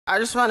I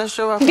just want to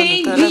show up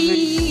baby. on the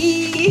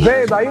television.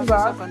 Babe, are you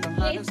back?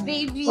 Yes,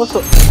 baby.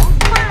 Also, I'm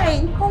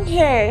fine. Come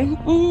here.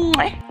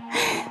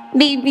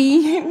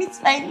 Baby, meet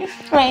my new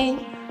friend.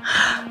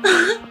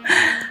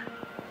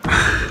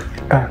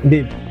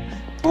 babe.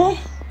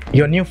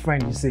 Your new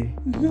friend, you say?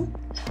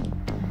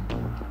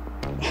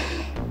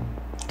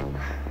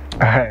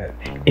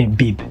 Hey,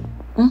 babe.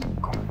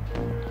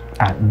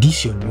 Come.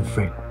 This your new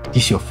friend.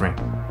 This your friend.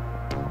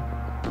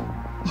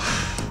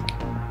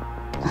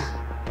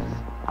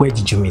 Where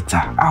did you meet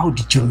her? How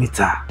did you meet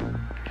her?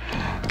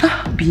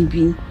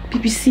 Baby,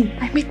 see,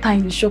 I met her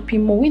in the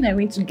shopping mall when I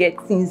went to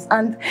get things,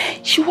 and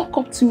she walked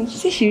up to me. She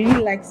said she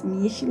really likes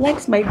me. She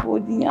likes my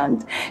body,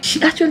 and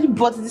she actually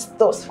bought these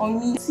stuff for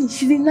me. See,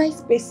 she's a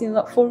nice person,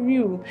 for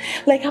real.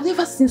 Like, I've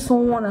never seen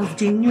someone as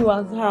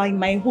genuine as her in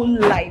my whole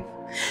life.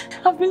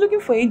 I've been looking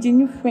for a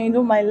genuine friend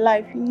all my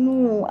life, you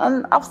know,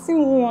 and I've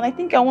seen one. I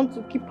think I want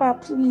to keep her,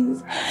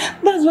 please.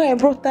 That's why I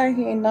brought her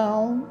here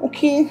now,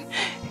 okay?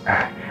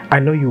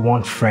 I know you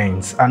want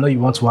friends. I know you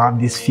want to have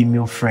these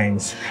female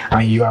friends,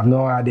 and you have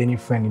not had any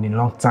friend in a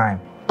long time.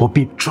 But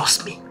babe,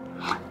 trust me,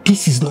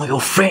 this is not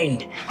your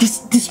friend.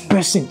 This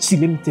person, see,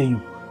 let me tell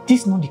you,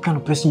 this is not the kind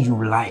of person you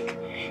like.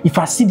 If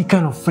I see the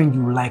kind of friend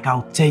you like,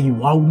 I'll tell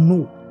you, I'll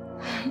know.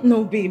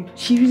 No, babe,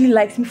 she really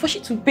likes me. For she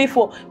to pay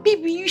for,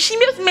 baby, she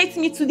just met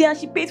me today and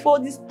she paid for all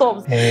these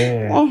stuff.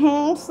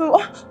 Yeah. So,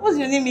 what's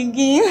your name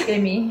again?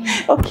 Amy.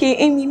 Okay,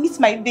 Amy, meet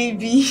my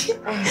baby.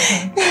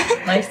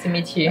 Nice to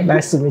meet you.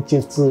 Nice to meet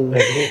you too.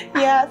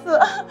 Yeah, so,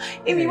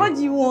 Amy, what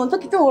do you want?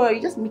 Okay, don't worry,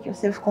 just make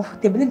yourself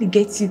comfortable. Let me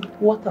get you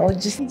water or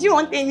juice. Do you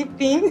want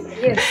anything?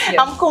 Yes.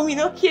 I'm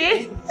coming,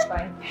 okay? It's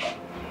fine.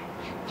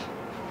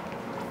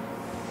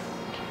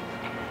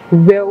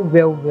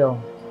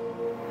 Well.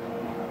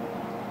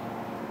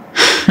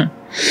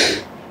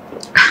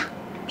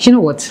 You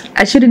know what?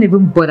 I shouldn't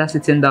even bother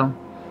sitting down.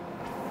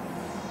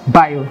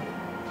 Bayo.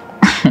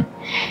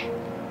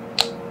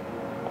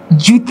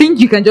 You think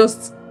you can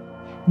just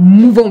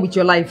move on with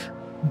your life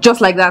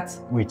just like that?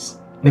 Wait,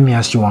 let me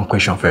ask you one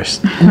question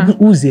first.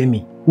 Who's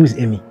Amy? Who's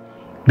Amy?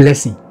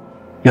 Blessing.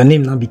 Your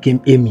name now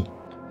became Amy.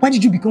 Why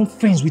did you become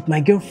friends with my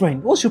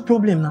girlfriend? What's your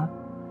problem now?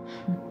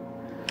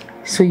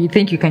 So you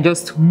think you can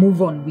just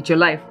move on with your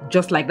life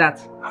just like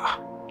that?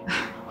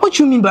 What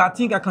do you mean by I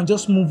think I can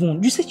just move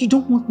on? You said you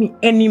don't want me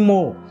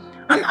anymore.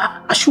 And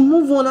I should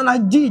move on, and I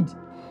did.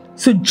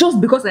 So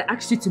just because I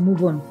asked you to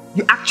move on,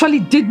 you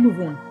actually did move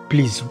on?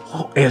 Please,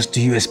 what else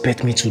do you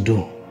expect me to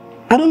do?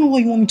 I don't know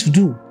what you want me to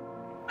do.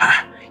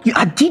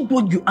 I did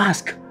what you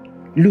asked.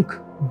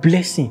 Look,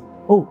 Blessing.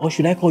 Oh, or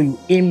should I call you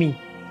Amy?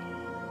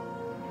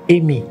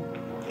 Amy,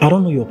 I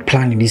don't know your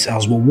plan in this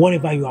house, but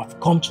whatever you have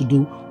come to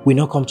do will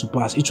not come to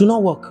pass. It will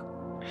not work.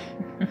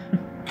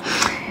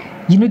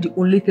 You know the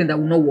only thing that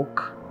will not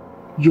work?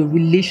 Your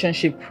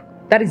relationship.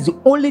 That is the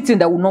only thing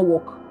that will not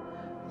work.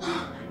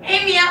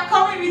 Amy, I'm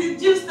coming with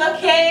the juice,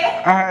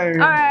 okay?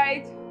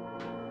 Alright.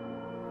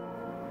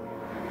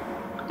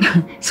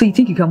 So you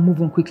think you can move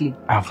on quickly?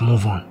 I've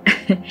moved on.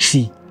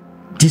 See,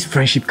 this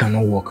friendship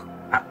cannot work.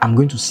 I'm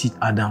going to sit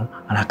her down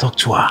and I talk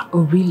to her.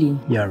 Oh, really?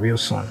 Yeah, real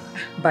son.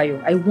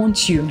 Bayo, I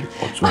want you.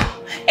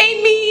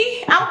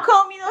 Amy, I'm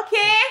coming,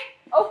 okay?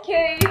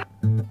 Okay.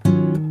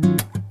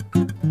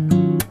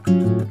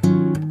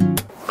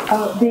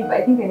 Babe,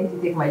 I think I need to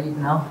take my leave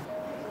now.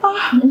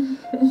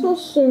 So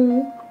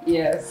soon.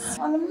 Yes.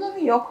 And I'm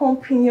loving your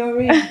company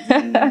already.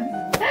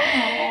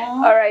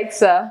 Alright,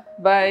 sir.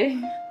 Bye.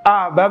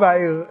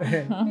 Bye-bye.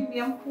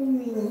 Baby, I'm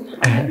coming.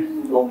 I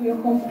really love your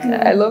company.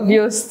 I love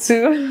yours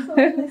too. So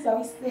nice are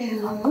we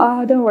staying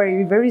now? Don't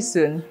worry, very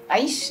soon. Are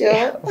you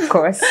sure? Of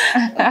course.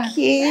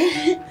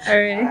 Okay.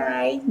 Alright.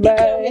 Alright. Bye. Take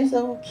care of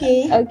yourself, okay?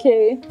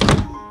 Okay.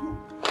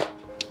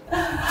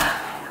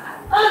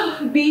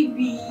 Oh,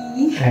 baby.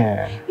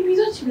 Yeah. Baby,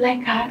 don't you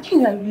like her? I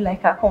think I really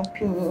like her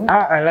company.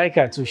 I like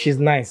her too. She's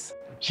nice.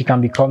 She can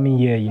be coming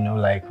here, you know,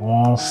 like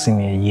once in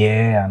a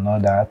year and all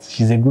that.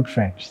 She's a good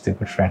friend. She's a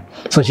good friend.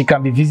 So she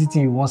can be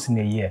visiting you once in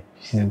a year.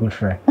 She's a good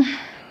friend.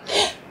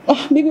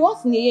 Baby,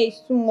 once in a year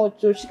is too much.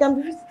 So she can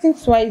be visiting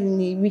twice in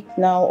a week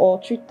now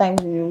or 3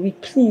 times in a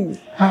week, please.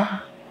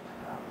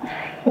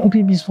 Oh,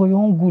 baby, it's for your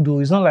own good though.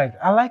 It's not like,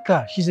 I like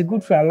her. She's a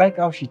good friend. I like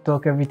how she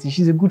talk, everything.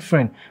 She's a good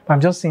friend. But I'm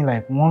just saying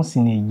like once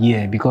in a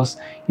year because,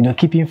 you know,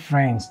 keeping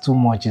friends too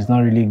much is not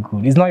really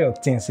good. It's not your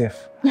thing,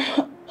 Seth.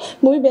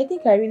 But baby, I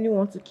think I really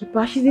want to keep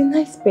her. She's a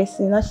nice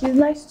person and she's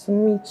nice to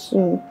me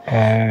too.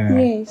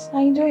 Yes,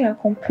 I enjoy her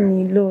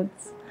company a lot.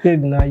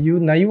 Babe, now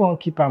you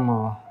won't keep her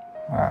more.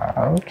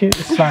 Okay,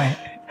 it's fine.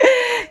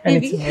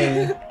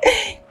 Baby,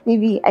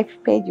 maybe I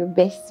prepared your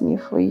best meal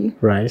for you.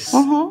 Rice?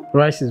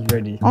 Rice is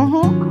ready.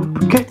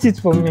 Get it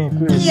for me,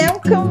 please. Yeah, I'm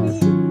coming.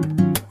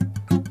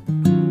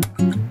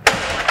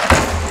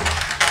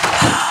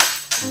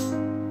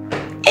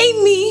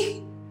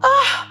 Amy!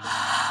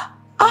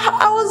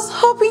 I was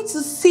hoping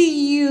to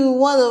see you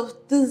one of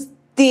these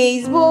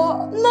days,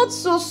 but not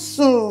so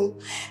soon.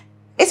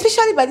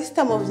 Especially by this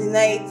time of the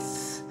night.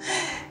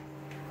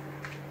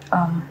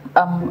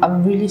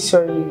 I'm really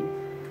sorry.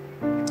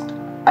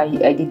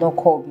 I did not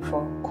call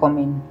before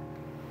coming.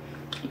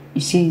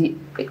 You see,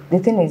 the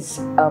thing is,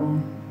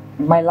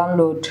 my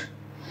landlord,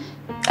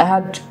 I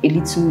had a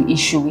little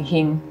issue with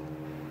him,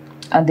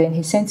 and then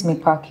he sent me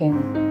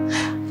packing.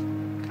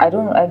 I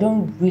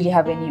don't really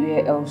have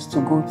anywhere else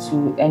to go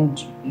to, and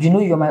you know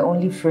you're my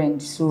only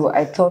friend, so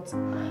I thought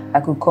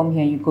I could come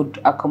here. You could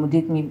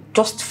accommodate me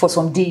just for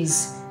some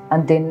days,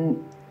 and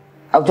then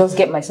I'll just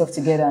get myself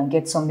together and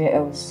get somewhere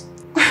else.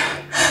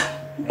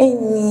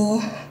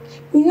 Amy,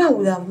 you know I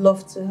would have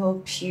loved to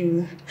help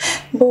you,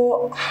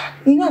 but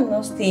you know I'm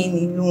not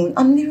staying alone.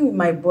 I'm living with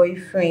my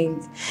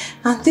boyfriend,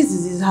 and this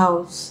is his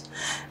house.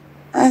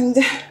 And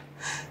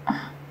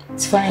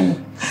it's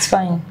fine. It's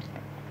fine.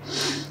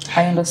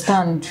 I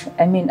understand.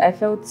 I mean, I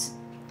felt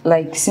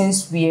like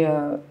since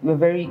we're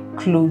very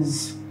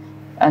close,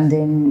 and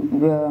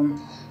then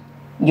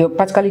you're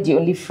practically the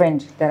only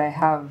friend that I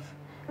have,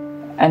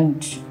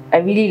 and I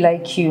really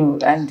like you,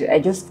 and I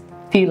just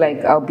feel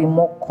like I'll be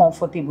more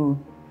comfortable,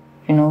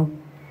 you know,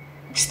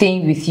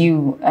 staying with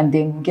you, and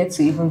then we get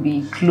to even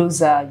be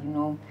closer, you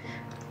know.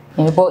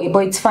 But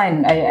it's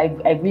fine.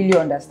 I really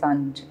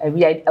understand. I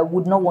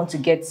would not want to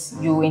get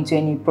you into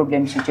any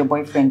problems with your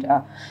boyfriend.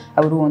 I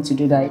wouldn't want to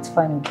do that. It's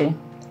fine, okay?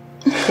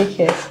 Take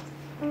care.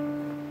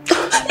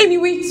 Amy,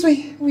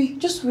 wait.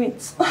 Just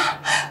wait.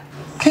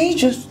 Can you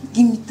just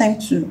give me time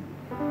to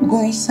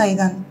go inside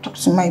and talk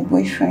to my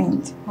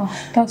boyfriend?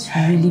 Oh, that's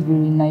really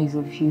very nice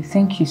of you.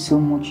 Thank you so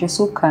much. You're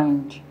so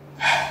kind.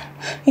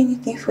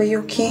 Anything for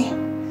you, okay?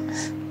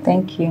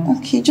 Thank you.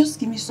 Okay, just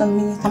give me some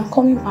minutes. I'm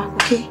coming back,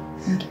 okay?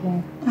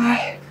 Okay.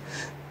 Alright.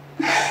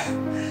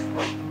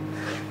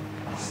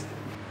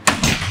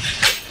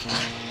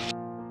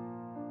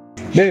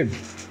 Babe.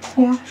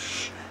 Yeah.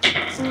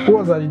 Who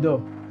was at the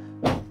door?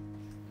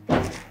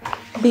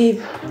 Babe.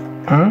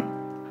 Huh?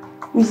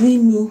 Is it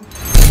me?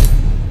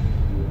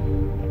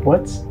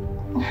 What?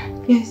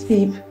 Yes,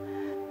 babe.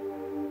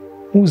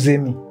 Who's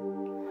Amy?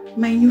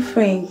 My new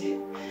friend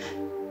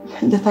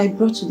that I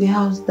brought to the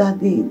house that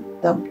day,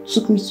 that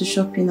took me to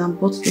shopping and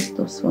bought the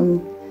stuff for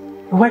me.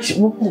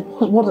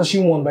 What does she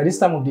want by this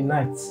time of the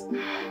night?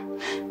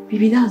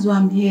 Baby, that's why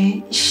I'm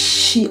here.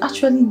 She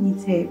actually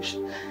needs help.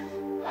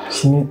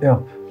 She needs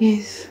help?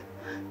 Yes.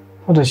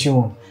 What does she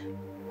want?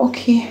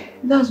 Okay,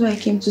 that's why I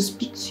came to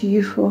speak to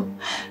you for.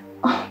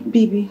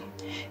 Baby,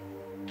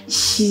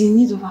 she's in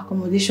need of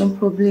accommodation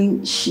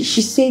problem. She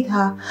said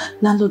her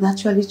landlord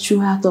actually threw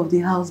her out of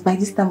the house by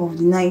this time of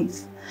the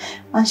night.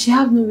 And she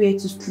have nowhere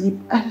to sleep.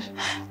 I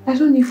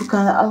don't know if we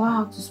can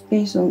allow her to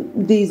spend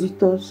some days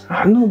with us.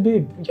 No,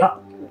 babe.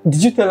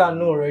 Did you tell her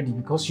no already?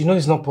 Because you know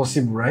it's not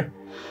possible, right?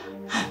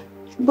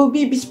 But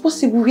babe, it's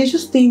possible. We're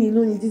just staying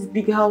alone in this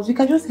big house. We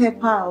can just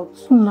help her out.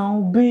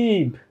 No,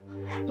 babe.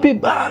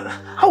 Babe,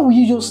 how will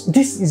you just...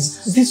 This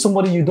is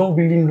somebody you don't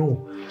really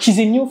know. She's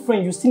a new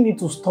friend. You still need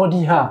to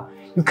study her.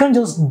 You can't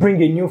just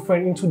bring a new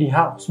friend into the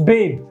house,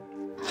 babe.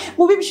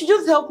 But baby, she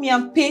just helped me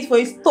and paid for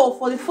his stuff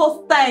for the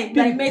first time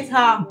that I met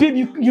her.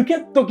 Babe, you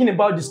kept talking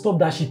about the stuff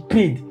that she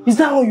paid. Is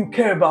that all you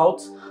care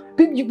about?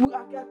 Babe,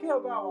 I care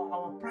about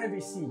our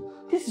privacy.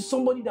 This is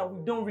somebody that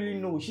we don't really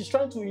know. She's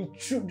trying to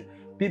intrude.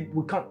 Babe,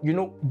 we can't, you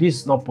know, this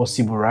is not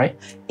possible, right?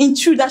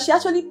 Intrude, that she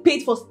actually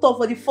paid for stuff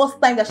for the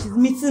first time that she's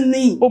meeting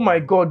me. Oh my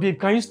God, babe,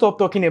 can you stop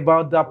talking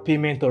about that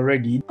payment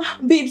already?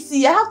 Babe,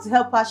 see, I have to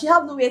help her. She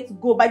have nowhere to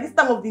go by this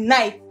time of the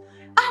night.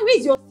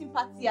 Where's your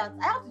sympathy at?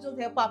 I have to just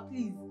help her,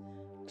 please.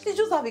 Please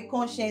just have a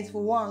conscience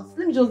for once.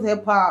 Let me just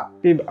help her.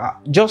 Babe,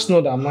 just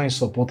know that I'm not in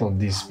support of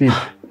this, babe.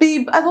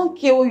 Babe, I don't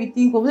care what you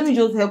think of. Let me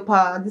just help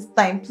her this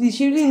time, please.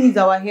 She really needs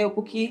our help,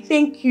 okay?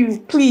 Thank you,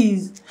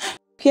 please.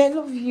 Okay, I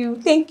love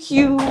you. Thank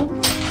you.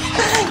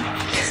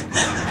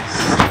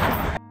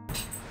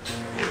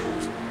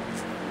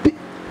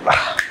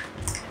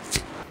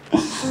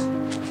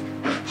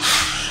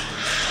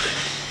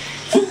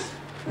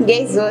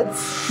 Guess what?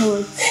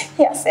 What?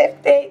 He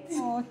accepted.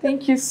 Oh,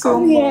 thank you so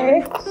Come here.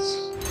 much.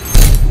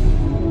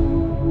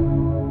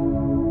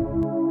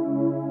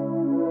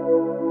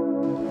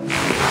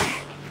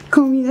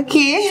 Come in,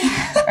 okay?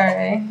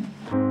 Alright.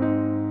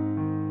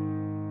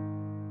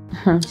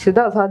 So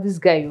that was how this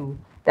guy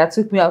that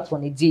took me out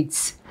on a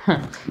date.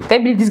 Can't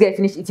believe this guy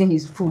finished eating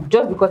his food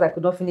just because I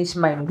could not finish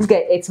mine. This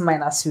guy ate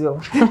mine as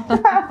well.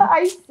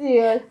 Are you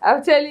serious?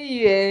 I'm telling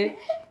you,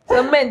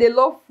 some men, they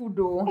love food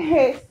though.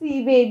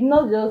 See, babe,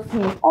 not just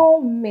me.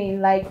 All men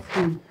like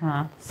food.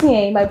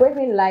 See, my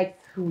boyfriend likes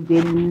food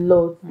a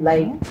lot.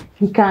 Like,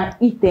 he can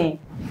eat them.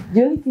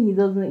 The only thing he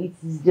doesn't eat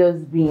is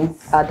just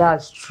beans.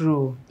 That's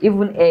true.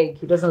 Even egg,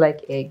 he doesn't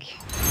like egg.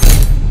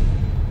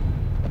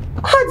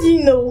 How do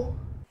you know?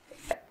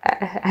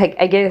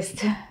 I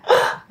guessed.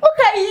 Look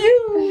at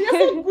you.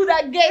 You're so good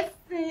at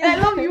guessing. I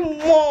love you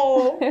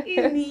more.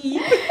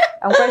 Amy.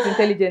 I'm quite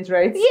intelligent,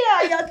 right?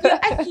 Yeah, your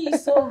IQ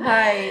is so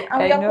high.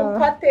 And we are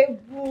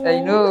compatible. I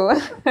know.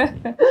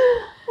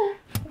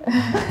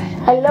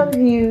 I love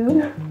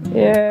you.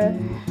 Yeah.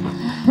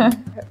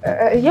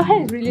 Your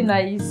hair is really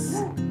nice.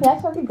 He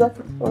actually got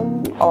it for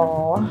me.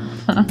 Oh.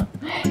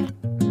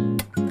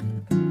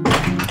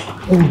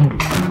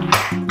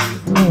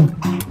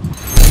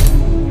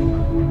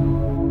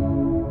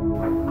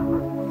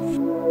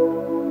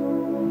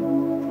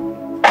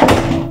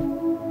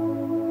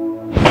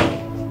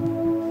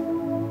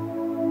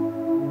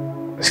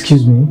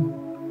 Excuse me?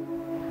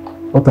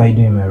 What are you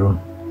doing in my room?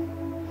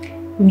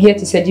 I'm here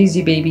to seduce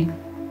you, baby.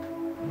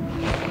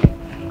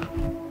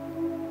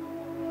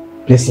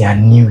 Blessing, I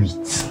knew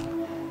it.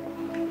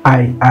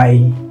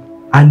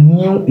 I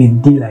knew a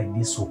day like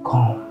this would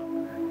come.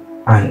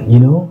 And you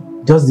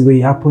know, just the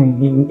way it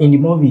happened in the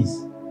movies.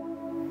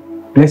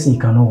 Blessing,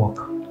 it cannot work.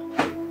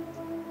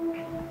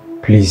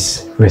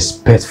 Please,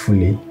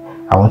 respectfully,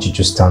 I want you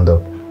to stand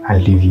up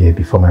and leave here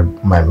before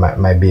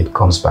my babe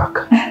comes back.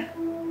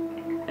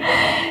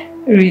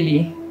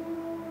 Really?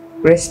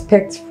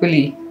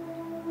 Respectfully?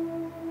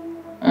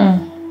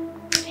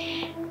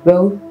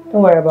 Well, don't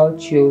worry about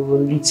your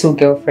little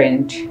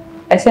girlfriend.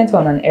 I sent her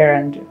on an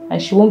errand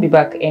and she won't be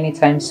back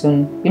anytime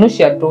soon. You know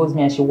she adores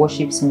me and she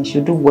worships me.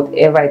 She'll do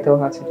whatever I tell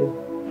her to do.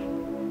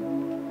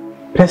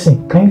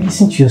 Blessing, can you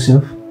listen to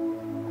yourself?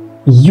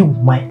 You,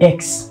 my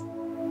ex,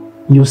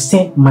 you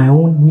sent my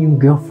own new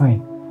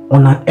girlfriend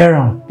on an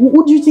errand.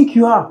 Who do you think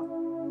you are?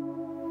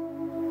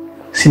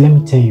 See, let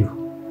me tell you,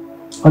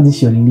 all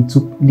these your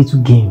little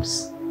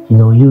games, you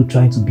know, you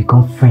trying to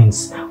become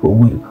friends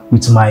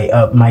with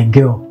my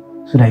girl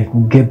so that you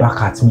could get back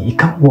at me. It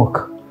can't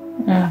work.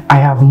 I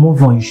have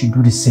moved on. You should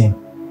do the same.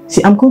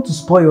 See, I'm going to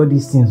spoil all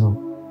these things. Oh.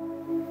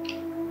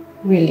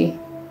 Really?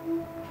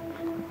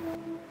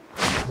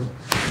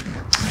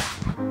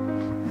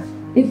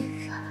 If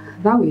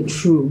that were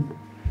true,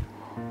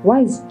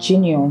 why is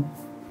Junior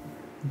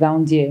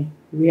down there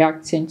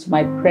reacting to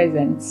my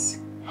presence?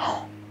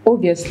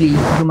 Obviously,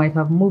 you might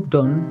have moved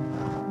on,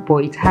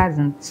 but it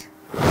hasn't.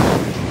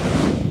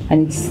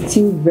 And it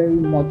still very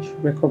much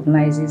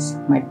recognizes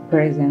my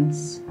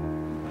presence.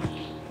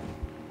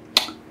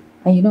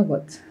 And you know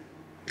what?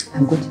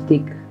 I'm going to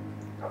take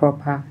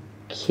proper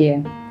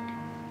care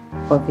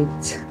of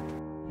it.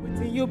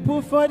 You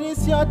put for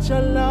this your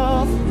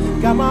love,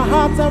 got my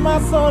heart and my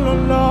soul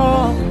on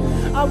love.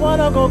 I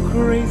wanna go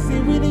crazy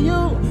with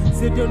you,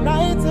 sit the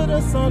night till the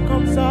sun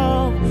comes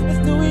up. Let's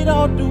do it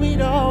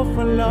all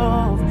for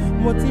love.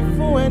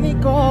 Motifu any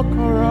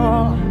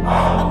kokoro.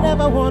 I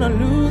never wanna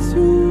lose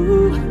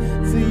you.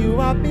 To you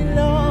I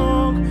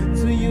belong,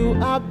 to you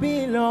I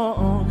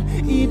belong.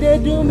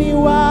 Ide do me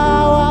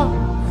wow,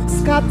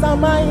 scatter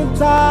my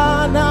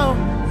internal,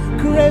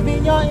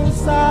 craving your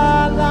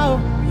inside now.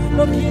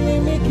 No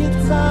killing me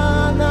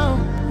kita now.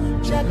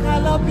 Check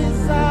all up is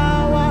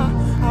sour.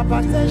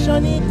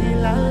 Hypertension in the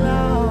lala.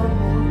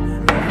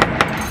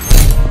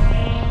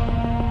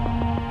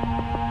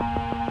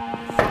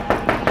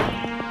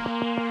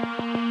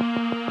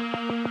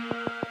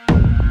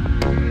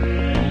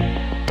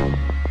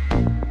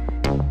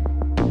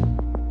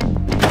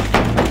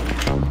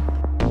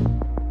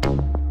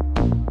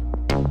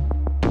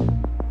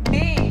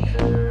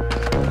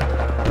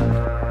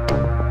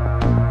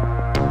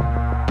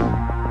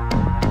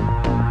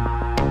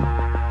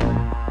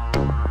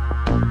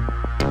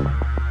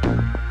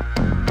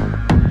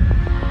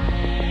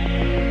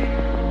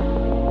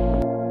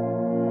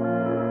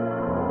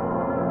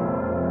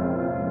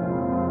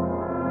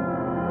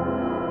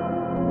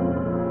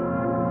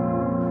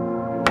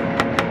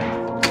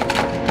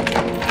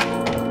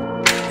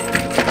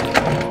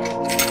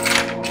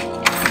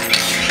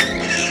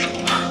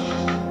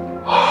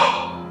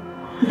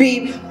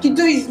 Babe, the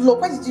door is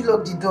locked. Why did you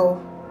lock the door?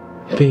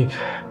 Babe,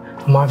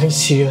 I'm having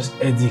serious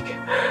headache.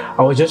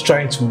 I was just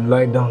trying to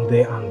lie down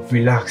there and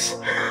relax.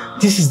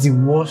 This is the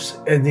worst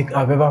headache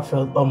I've ever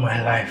felt all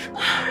my life.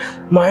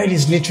 My head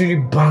is literally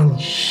banged.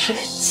 Shit.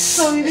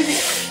 Sorry, baby.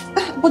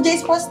 But there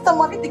is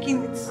paracetamol. Have you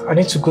taken it? I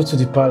need to go to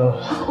the parlor.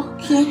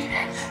 Okay.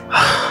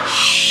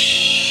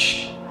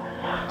 Shh.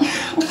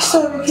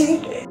 Sorry,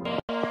 okay?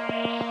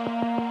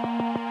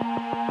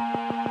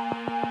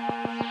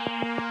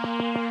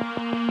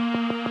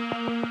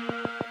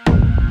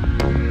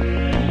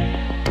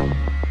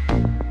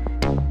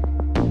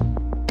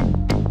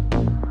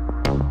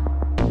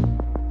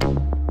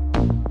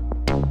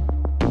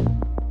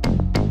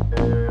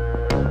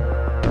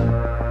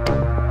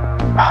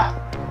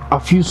 I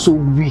feel so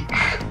weak.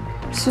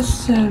 So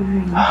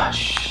sorry.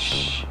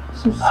 Shh.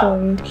 So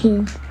sorry,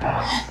 okay?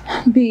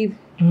 Babe,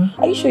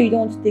 are you sure you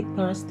don't want to take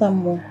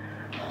paracetamol?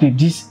 Babe,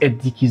 this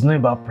headache is not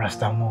about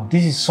paracetamol.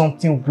 This is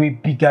something way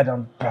bigger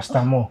than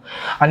paracetamol.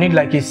 I need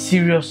like a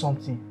serious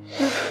something.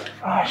 So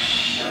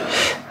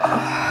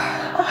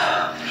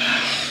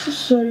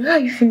sorry. How are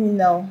you feeling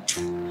now?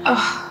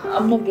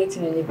 I'm not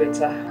getting any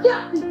better.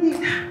 Yeah,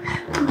 babe.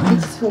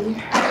 It's for you.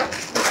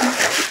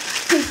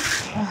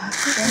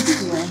 Thank you.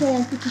 Try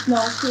and take it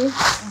now, okay?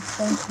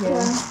 Thank you.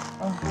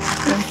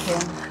 Thank you.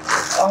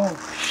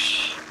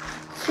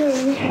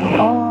 Sorry.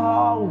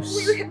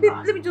 Wait, babe,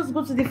 let me just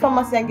go to the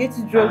pharmacy and get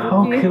you drugs,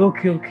 okay?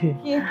 Okay.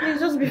 Okay, please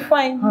just be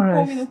fine. All I'm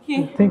right. coming,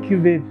 okay? Thank you,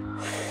 babe.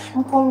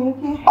 I'm coming,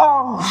 okay?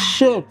 Oh,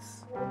 shit.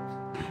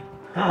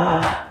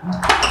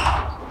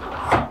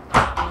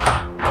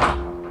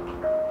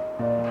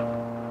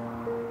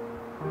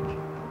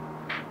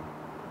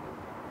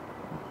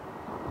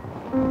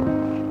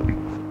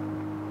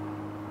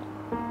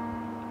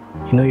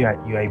 You know you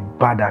are a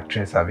bad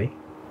actress, Abby.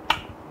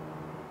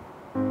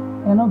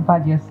 You're not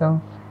bad yourself.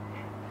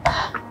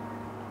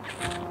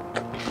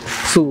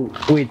 So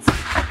wait,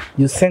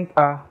 you sent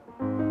her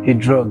a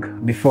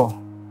drug before?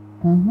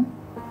 Mm-hmm.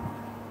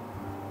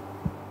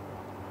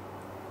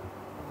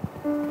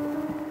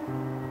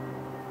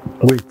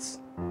 Wait,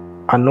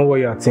 I know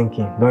what you are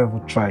thinking. Don't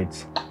even try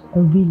it.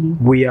 Oh, really?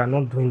 We are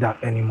not doing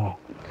that anymore.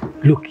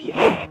 Look here.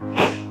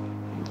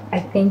 I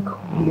think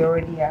we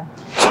already are.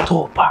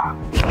 Stop her.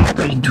 What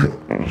are you doing?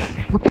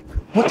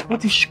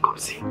 What if she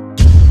comes in?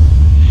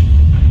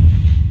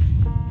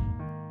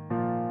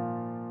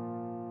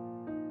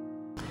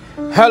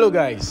 Hello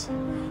guys.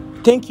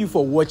 Thank you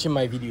for watching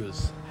my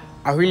videos.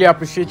 I really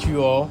appreciate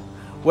you all.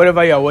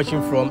 Wherever you are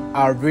watching from,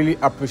 I really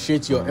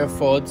appreciate your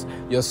efforts,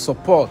 your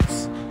support.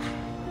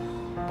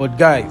 But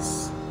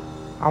guys,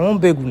 I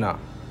won't beg you now.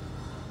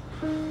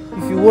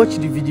 If you watch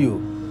the video,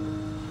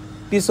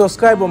 please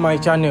subscribe on my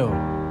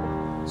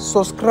channel.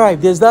 Subscribe.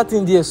 There's that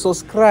in there.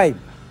 Subscribe.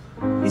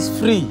 It's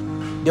free.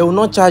 They will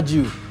not charge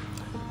you.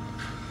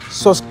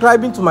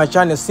 Subscribing to my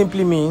channel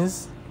simply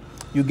means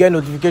you get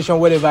notification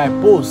whenever I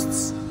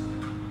post.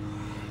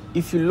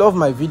 If you love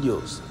my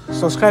videos,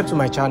 subscribe to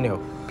my channel,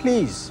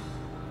 please.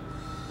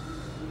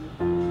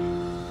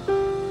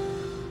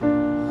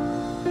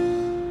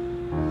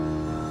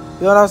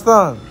 You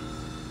understand?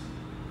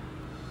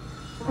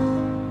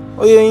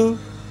 Oh yeah.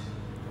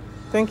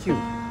 Thank you.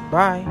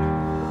 Bye.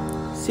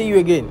 See you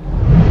again.